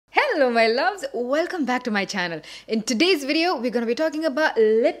Hello my loves, welcome back to my channel. In today's video, we're going to be talking about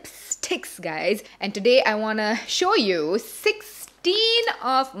lipsticks, guys. And today I want to show you 16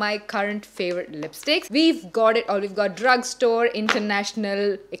 of my current favorite lipsticks. We've got it all. We've got drugstore,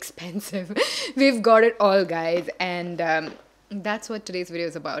 international, expensive. We've got it all, guys. And that's what today's video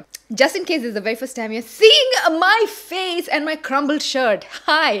is about. Just in case this is the very first time you're seeing my face and my crumbled shirt.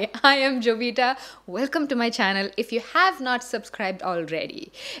 Hi, I am Jovita. Welcome to my channel. If you have not subscribed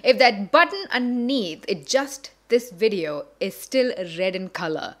already, if that button underneath it, just this video, is still red in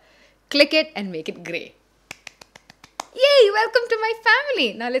color, click it and make it grey. Yay, welcome to my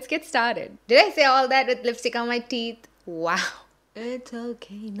family. Now let's get started. Did I say all that with lipstick on my teeth? Wow. It's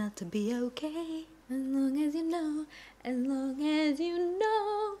okay not to be okay. As long as you know, as long as you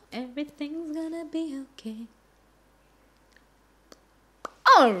know, everything's gonna be okay.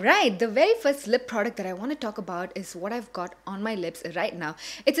 Alright, the very first lip product that I want to talk about is what I've got on my lips right now.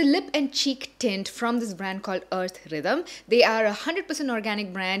 It's a lip and cheek tint from this brand called Earth Rhythm. They are a 100%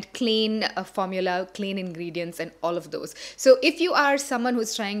 organic brand, clean formula, clean ingredients and all of those. So if you are someone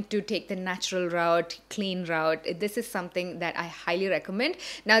who's trying to take the natural route, clean route, this is something that I highly recommend.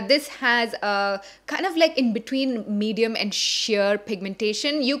 Now this has a kind of like in between medium and sheer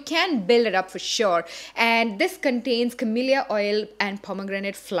pigmentation. You can build it up for sure. And this contains camellia oil and pomegranate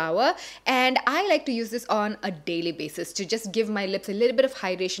flower, and I like to use this on a daily basis to just give my lips a little bit of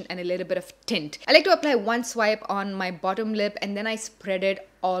hydration and a little bit of tint. I like to apply one swipe on my bottom lip and then I spread it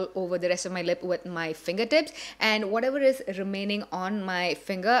all over the rest of my lip with my fingertips, and whatever is remaining on my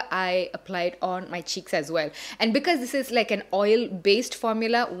finger I apply it on my cheeks as well. And because this is like an oil based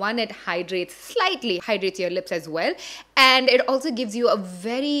formula, one, it slightly hydrates your lips as well, and it also gives you a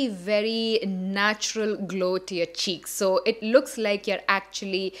very natural glow to your cheeks, so it looks like you're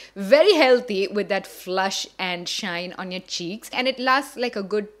actually very healthy with that flush and shine on your cheeks, and it lasts like a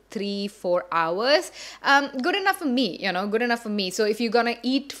good 3-4 hours. Good enough for me, you know, good enough for me. So if you're gonna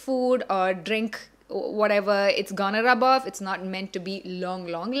eat food or drink whatever, it's gonna rub off. It's not meant to be long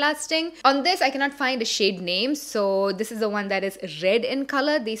lasting. On this I cannot find a shade name, so this is the one that is red in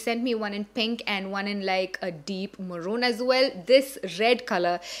color. They sent me one in pink and one in like a deep maroon as well. This red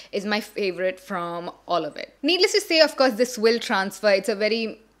color is my favorite from all of it. Needless to say, of course, this will transfer. It's a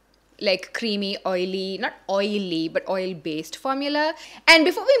very like creamy, oily, not oily, but oil based formula. And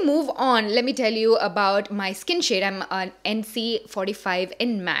before we move on, let me tell you about my skin shade. I'm an NC45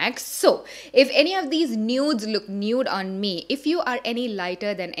 in Max. So if any of these nudes look nude on me, if you are any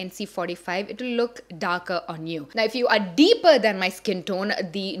lighter than NC45, it will look darker on you. Now, if you are deeper than my skin tone,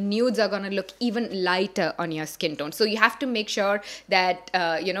 the nudes are gonna look even lighter on your skin tone. So you have to make sure that,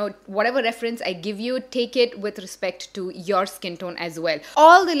 you know, whatever reference I give you, take it with respect to your skin tone as well.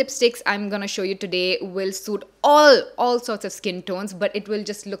 All the lipsticks I'm gonna show you today will suit all sorts of skin tones, but it will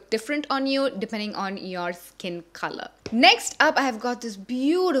just look different on you depending on your skin color. Next up, I have got this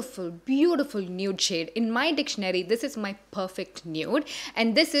beautiful nude shade. In my dictionary, this is my perfect nude,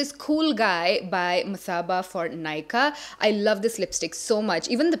 and this is Cool Guy by Masaba for Nykaa. I love this lipstick so much.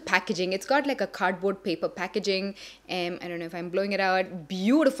 Even the packaging, it's got like a cardboard paper packaging. I don't know if I'm blowing it out.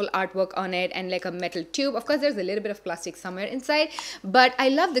 Beautiful artwork on it and like a metal tube. Of course, there's a little bit of plastic somewhere inside, but I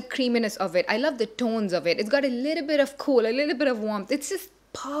love the creaminess of it. I love the tones of it. It's got a little bit of cool, a little bit of warmth. It's just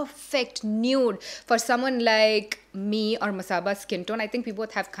perfect nude for someone like me or Masaba's skin tone. I think we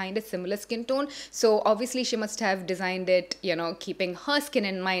both have kind of similar skin tone, so obviously she must have designed it, you know, keeping her skin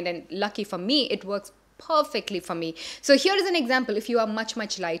in mind, and lucky for me, it works perfectly for me. So here is an example. If you are much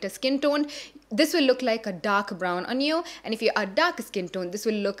lighter skin tone, this will look like a dark brown on you, and if you are darker skin tone, this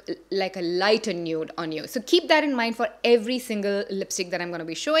will look like a lighter nude on you. So keep that in mind for every single lipstick that I'm going to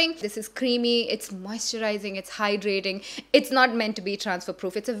be showing. This is creamy, it's moisturizing, it's hydrating. It's not meant to be transfer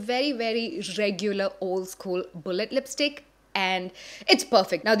proof. It's a very regular old school bullet lipstick, and it's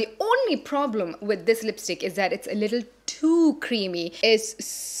perfect. Now the only problem with this lipstick is that it's a little too creamy. It's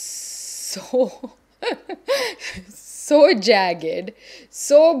so jagged,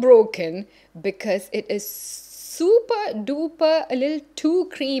 so broken, because it is super duper a little too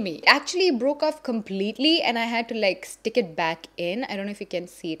creamy. It actually broke off completely and I had to like stick it back in. I don't know if you can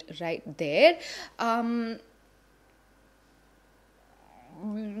see it right there.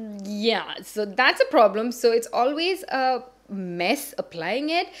 Yeah, so that's a problem. So it's always a mess applying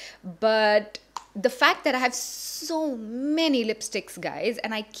it, but the fact that I have so many lipsticks, guys,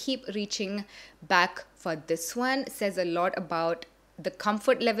 and I keep reaching back for this one says a lot about the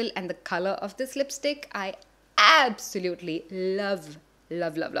comfort level and the color of this lipstick. I absolutely love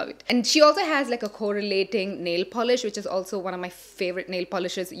it. And she also has like a correlating nail polish, which is also one of my favorite nail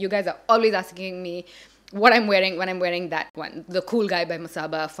polishes. You guys are always asking me what I'm wearing when I'm wearing that one. The Cool Guy by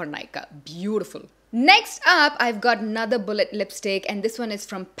Masaba for Nykaa. Beautiful. Next up, I've got another bullet lipstick, and this one is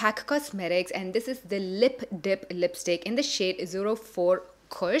from PAC Cosmetics, and this is the Lip Dip lipstick in the shade 04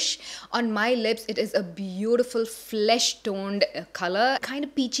 KUSH. On my lips, it is a beautiful flesh-toned color, kind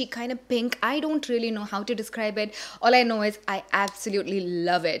of peachy, kind of pink. I don't really know how to describe it. All I know is I absolutely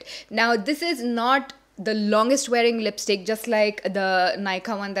love it. Now, this is not the longest wearing lipstick, just like the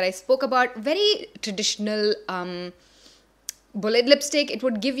Nykaa one that I spoke about. Very traditional bullet lipstick. It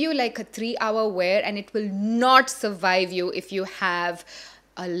would give you like a 3-hour wear, and it will not survive you if you have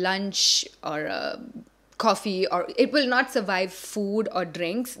a lunch or a coffee, or it will not survive food or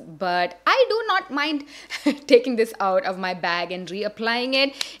drinks. But I do not mind taking this out of my bag and reapplying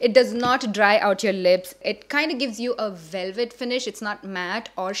it. It does not dry out your lips. It kind of gives you a velvet finish. It's not matte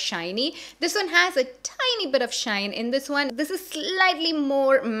or shiny. This one has a tiny bit of shine in this one. This is slightly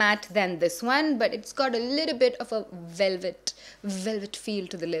more matte than this one, but it's got a little bit of a velvet feel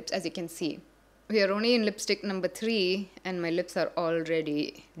to the lips, as you can see. We are only in lipstick number 3 and my lips are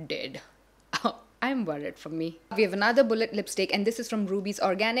already dead. I'm worried for me. We have another bullet lipstick, and this is from Ruby's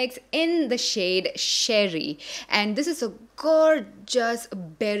Organics in the shade Sherry. And this is a gorgeous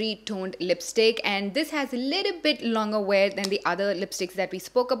berry toned lipstick, and this has a little bit longer wear than the other lipsticks that we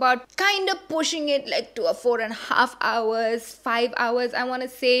spoke about, kind of pushing it like to a 4.5 hours, 5 hours, I want to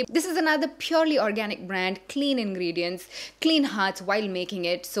say. This is another purely organic brand, clean ingredients, clean hearts while making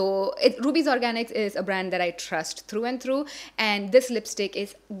it. So Ruby's Organics is a brand that I trust through and through, and this lipstick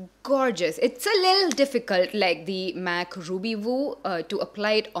is gorgeous. It's a little difficult, like the MAC Ruby Woo, to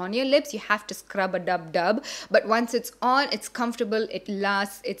apply it on your lips. You have to scrub a dub, but once it's on, it's comfortable, it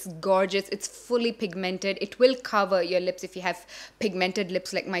lasts, it's gorgeous, it's fully pigmented. It will cover your lips if you have pigmented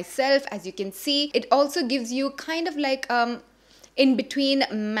lips like myself, as you can see. It also gives you kind of like in between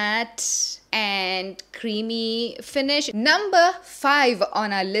matte and creamy finish. Number 5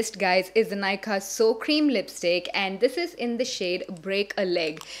 on our list, guys, is the Nykaa So Cream lipstick, and this is in the shade Break a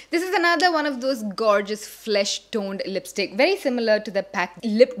Leg. This is another one of those gorgeous flesh-toned lipstick, very similar to the PAC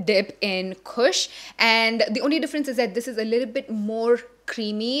Lip Dip in KUSH, and the only difference is that this is a little bit more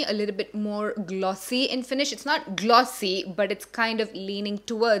creamy, a little bit more glossy in finish. It's not glossy, but it's kind of leaning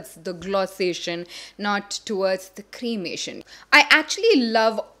towards the glossation, not towards the creamation. I actually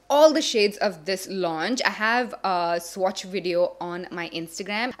love all the shades of this launch. I have a swatch video on my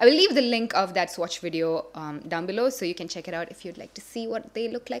Instagram. I will leave the link of that swatch video down below, so you can check it out if you'd like to see what they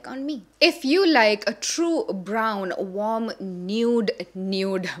look like on me. If you like a true brown, warm, nude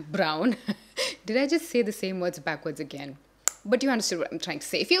brown, did I just say the same words backwards again? But you understood what I'm trying to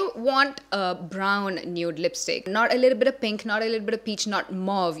say. If you want a brown nude lipstick, not a little bit of pink, not a little bit of peach, not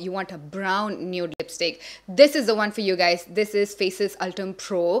mauve, you want a brown nude lipstick, this is the one for you guys. This is Faces Ultim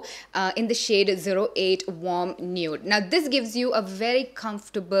Pro in the shade 08 Warm Nude. Now this gives you a very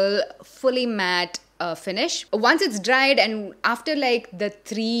comfortable, fully matte finish. Once it's dried, and after like the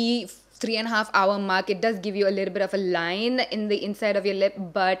 3.5 hour mark, it does give you a little bit of a line in the inside of your lip,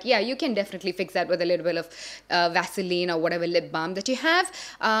 but yeah, you can definitely fix that with a little bit of Vaseline or whatever lip balm that you have.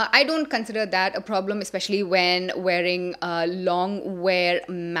 I don't consider that a problem, especially when wearing a long wear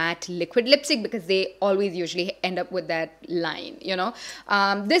matte liquid lipstick, because they always usually end up with that line, you know.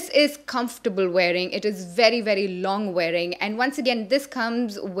 This is comfortable wearing. It is very, very long wearing, and once again, this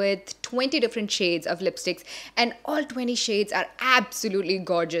comes with 20 different shades of lipsticks, and all 20 shades are absolutely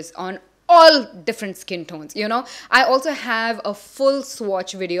gorgeous on all different skin tones, you know. I also have a full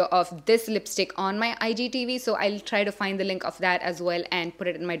swatch video of this lipstick on my IGTV, so I'll try to find the link of that as well and put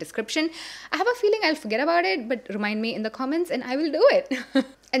it in my description. I have a feeling I'll forget about it, but remind me in the comments and I will do it.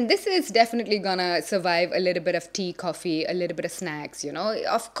 And this is definitely gonna survive a little bit of tea, coffee, a little bit of snacks, you know.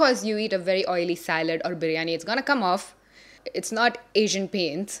 Of course, you eat a very oily salad or biryani, it's gonna come off. It's not Asian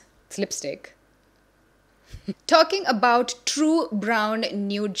paint, it's lipstick. Talking about true brown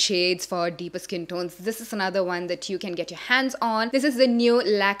nude shades for deeper skin tones, this is another one that you can get your hands on. This is the new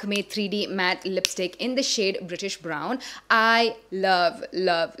Lakme 3D matte lipstick in the shade British Brown. I love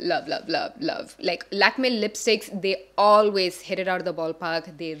like Lakme lipsticks. They always hit it out of the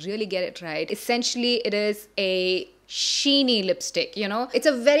ballpark. They really get it right. Essentially, it is a sheeny lipstick, you know. It's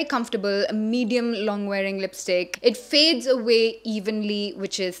a very comfortable medium long wearing lipstick. It fades away evenly,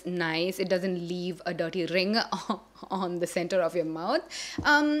 which is nice. It doesn't leave a dirty ring on the center of your mouth.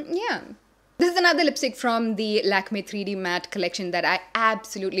 Yeah. This is another lipstick from the Lakme 3D matte collection that I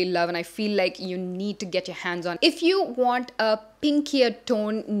absolutely love, and I feel like you need to get your hands on. If you want a pinkier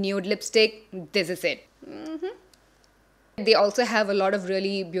tone nude lipstick, this is it. They also have a lot of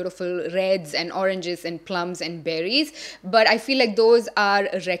really beautiful reds and oranges and plums and berries, but I feel like those are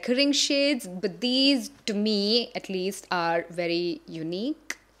recurring shades, but these, to me at least, are very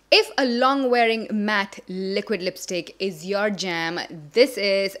unique. If a long-wearing matte liquid lipstick is your jam, this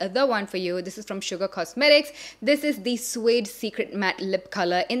is the one for you. This is from Sugar Cosmetics. This is the Suede Secret Matte Lip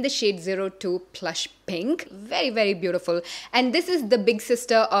Color in the shade 02 Plush Pink. Very, very beautiful. And this is the big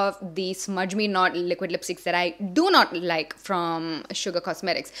sister of the Smudge Me Not liquid lipsticks that I do not like from Sugar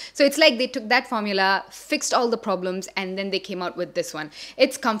Cosmetics. So it's like they took that formula, fixed all the problems, and then they came out with this one.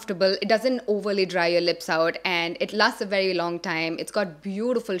 It's comfortable. It doesn't overly dry your lips out, and it lasts a very long time. It's got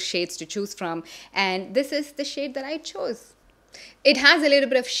beautiful shades to choose from, and this is the shade that I chose. It has a little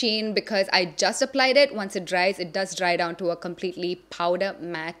bit of sheen because I just applied it. Once it dries, it does dry down to a completely powder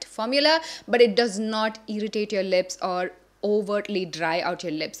matte formula, but it does not irritate your lips or overtly dry out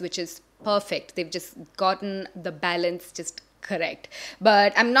your lips, which is perfect. They've just gotten the balance just correct.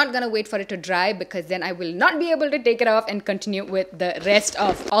 But I'm not gonna wait for it to dry because then I will not be able to take it off and continue with the rest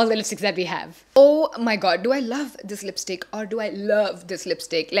of all the lipsticks that we have. Oh my god, do I love this lipstick or do I love this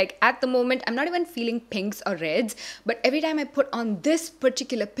lipstick? Like at the moment, I'm not even feeling pinks or reds, but every time I put on this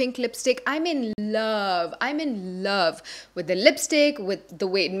particular pink lipstick, I'm in love. I'm in love with the lipstick, with the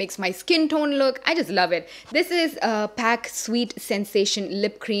way it makes my skin tone look. I just love it. This is a PAC Sweet Sensation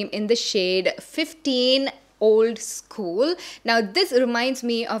Lip Cream in the shade 15 Old School. Now this reminds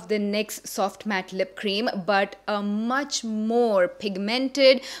me of the NYX Soft Matte Lip Cream, but a much more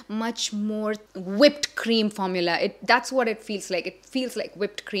pigmented, much more whipped cream formula. That's what it feels like. It feels like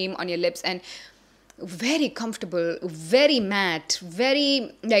whipped cream on your lips, and very comfortable, very matte,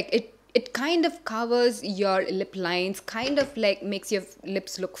 very like it kind of covers your lip lines, kind of like makes your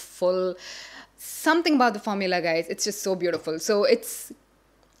lips look full. Something about the formula, guys, it's just so beautiful. So it's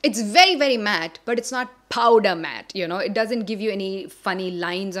very, very matte, but it's not powder matte, you know. It doesn't give you any funny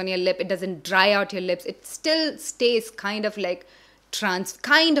lines on your lip. It doesn't dry out your lips. It still stays kind of like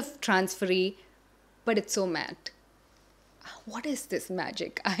transfery, but it's so matte. What is this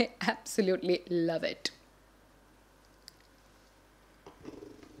magic? I absolutely love it.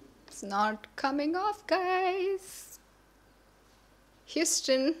 It's not coming off, guys.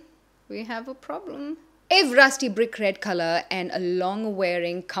 Houston, we have a problem. If rusty brick red color and a long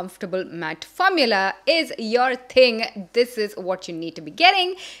wearing comfortable matte formula is your thing, this is what you need to be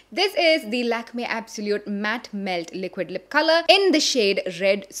getting. This is the Lakme Absolute Matte Melt Liquid Lip Color in the shade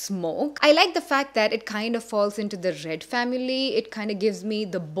Red Smoke. I like the fact that it kind of falls into the red family. It kind of gives me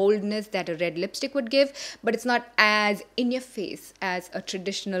the boldness that a red lipstick would give, but it's not as in your face as a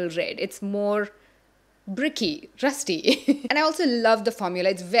traditional red. It's more bricky, rusty. And I also love the formula.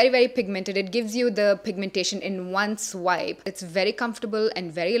 It's very, very pigmented. It gives you the pigmentation in one swipe. It's very comfortable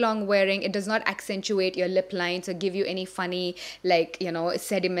and very long wearing. It does not accentuate your lip lines or give you any funny, like, you know,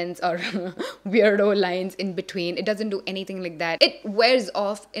 sediments or weirdo lines in between. It doesn't do anything like that. It wears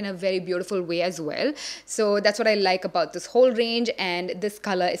off in a very beautiful way as well. So that's what I like about this whole range, and this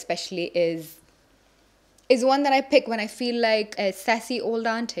color especially is one that I pick when I feel like a sassy old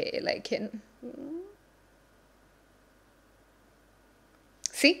auntie, like in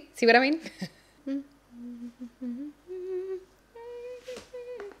See what I mean?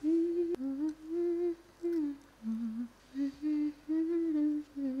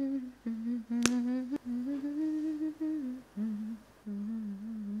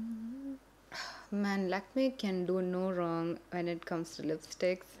 Man, Lakme can do no wrong when it comes to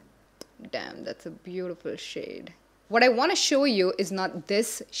lipsticks. Damn, that's a beautiful shade. What I want to show you is not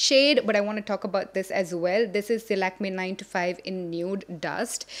this shade, but I want to talk about this as well. This is the Lakme 9 to 5 in Nude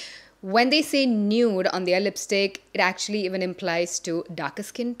Dust. When they say nude on their lipstick, it actually even implies to darker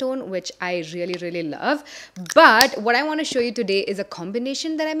skin tone, which I really, really love. But what I want to show you today is a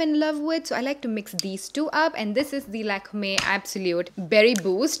combination that I'm in love with. So I like to mix these two up, and this is the Lakme Absolute Berry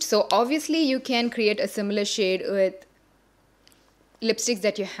Boost. So obviously you can create a similar shade with lipsticks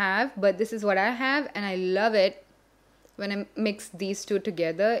that you have, but this is what I have, and I love it. When I mix these two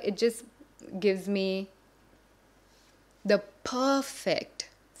together, it just gives me the perfect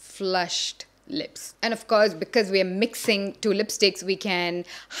flushed lips. And of course, because we are mixing two lipsticks, we can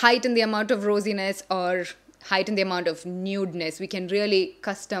heighten the amount of rosiness or heighten the amount of nudeness. We can really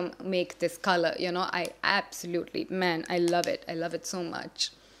custom make this color, you know. I absolutely, man, I love it. I love it so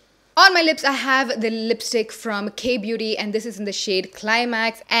much. On my lips, I have the lipstick from K Beauty, and this is in the shade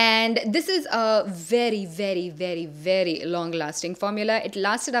Climax. And this is a very, very, very, very long-lasting formula. It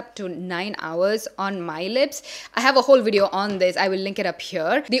lasted up to 9 hours on my lips. I have a whole video on this. I will link it up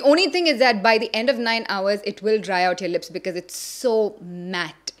here. The only thing is that by the end of 9 hours, it will dry out your lips because it's so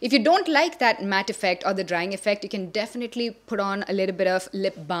matte. If you don't like that matte effect or the drying effect, you can definitely put on a little bit of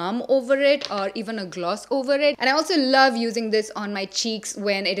lip balm over it or even a gloss over it. And I also love using this on my cheeks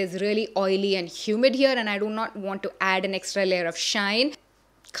when it is really oily and humid here and I do not want to add an extra layer of shine.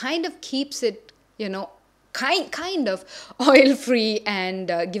 Kind of keeps it, you know, kind of oil free and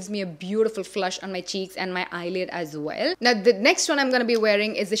gives me a beautiful flush on my cheeks and my eyelid as well. Now the next one I'm going to be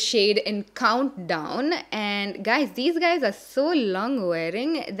wearing is the shade in Countdown, and guys, these guys are so long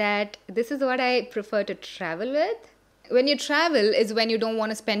wearing that this is what I prefer to travel with. When you travel is when you don't want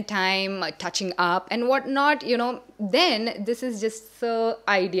to spend time touching up and whatnot, you know, then this is just so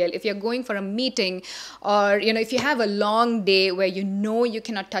ideal. If you're going for a meeting or, you know, if you have a long day where you know you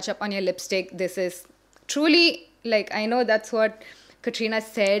cannot touch up on your lipstick, this is truly, like, I know that's what Katrina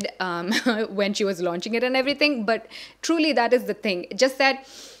said when she was launching it and everything, but truly that is the thing. Just that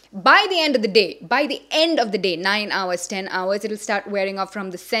by the end of the day, 9 hours, 10 hours, it'll start wearing off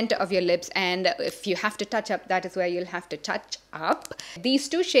from the center of your lips, and if you have to touch up, that is where you'll have to touch up. These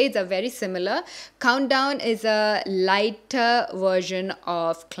two shades are very similar. Countdown is a lighter version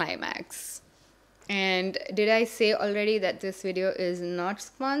of Climax. And did I say already that this video is not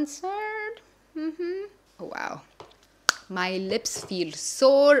sponsored? Wow. My lips feel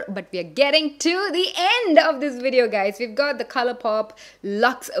sore, but we are getting to the end of this video, guys. We've got the Colourpop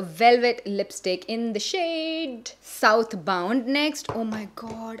Luxe Velvet Lipstick in the shade Southbound next. Oh my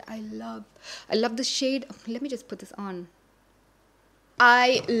god, I love the shade. Let me just put this on.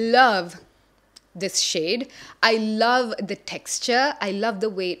 I love this shade. I love the texture. I love the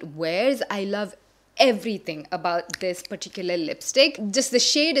way it wears. I love everything about this particular lipstick. Just the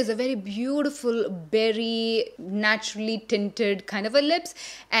shade is a very beautiful berry, naturally tinted kind of a lips,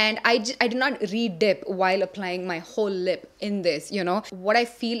 and I did not re-dip while applying my whole lip in this, you know. What I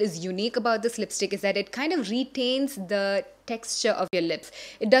feel is unique about this lipstick is that it kind of retains the texture of your lips.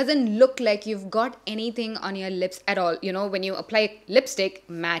 It doesn't look like you've got anything on your lips at all. You know, when you apply lipstick,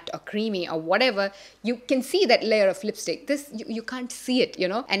 matte or creamy or whatever, you can see that layer of lipstick. This, you can't see it, you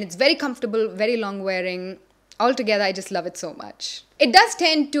know, and it's very comfortable, very long wearing. Altogether, I just love it so much. It does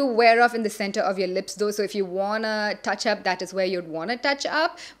tend to wear off in the center of your lips though, so if you wanna touch up, that is where you'd wanna touch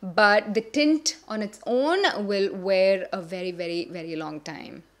up, but the tint on its own will wear a very, very, very long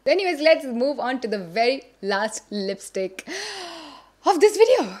time. Anyways, let's move on to the very last lipstick of this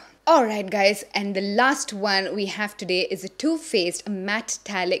video. Alright guys, and the last one we have today is a Too Faced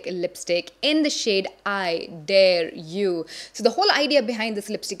Matte-tallic lipstick in the shade I Dare You. So the whole idea behind this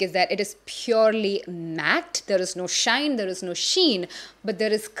lipstick is that it is purely matte. There is no shine, there is no sheen, but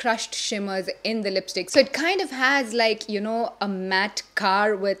there is crushed shimmers in the lipstick. So it kind of has, like, you know, a matte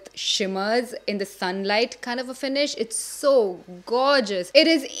car with shimmers in the sunlight kind of a finish. It's so gorgeous. It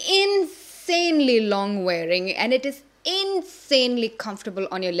is insanely long wearing and it is insanely comfortable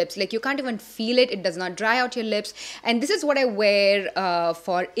on your lips. Like, you can't even feel it. It does not dry out your lips, and this is what I wear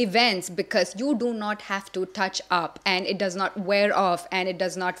for events, because you do not have to touch up and it does not wear off and it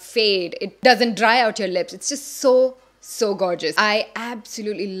does not fade. It doesn't dry out your lips. It's just so gorgeous. I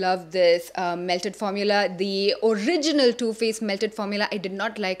absolutely love this melted formula. The original Too Faced melted formula I did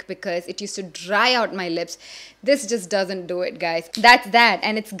not like because it used to dry out my lips. This just doesn't do it, guys. That's that.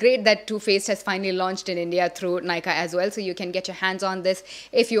 And it's great that Too Faced has finally launched in India through Nykaa as well, so you can get your hands on this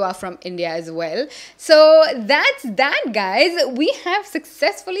if you are from India as well. So that's that, guys. We have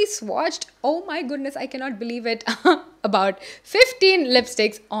successfully swatched, oh my goodness, I cannot believe it, about 15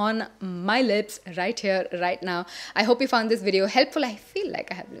 lipsticks on my lips right here, right now. I hope you found this video helpful. I feel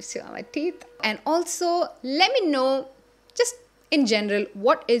like I have lipstick on my teeth. And also, let me know, just in general,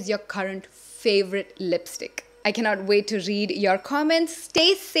 what is your current favorite lipstick? I cannot wait to read your comments.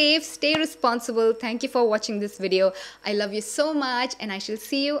 Stay safe, stay responsible. Thank you for watching this video. I love you so much, and I shall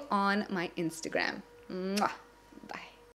see you on my Instagram. Mwah.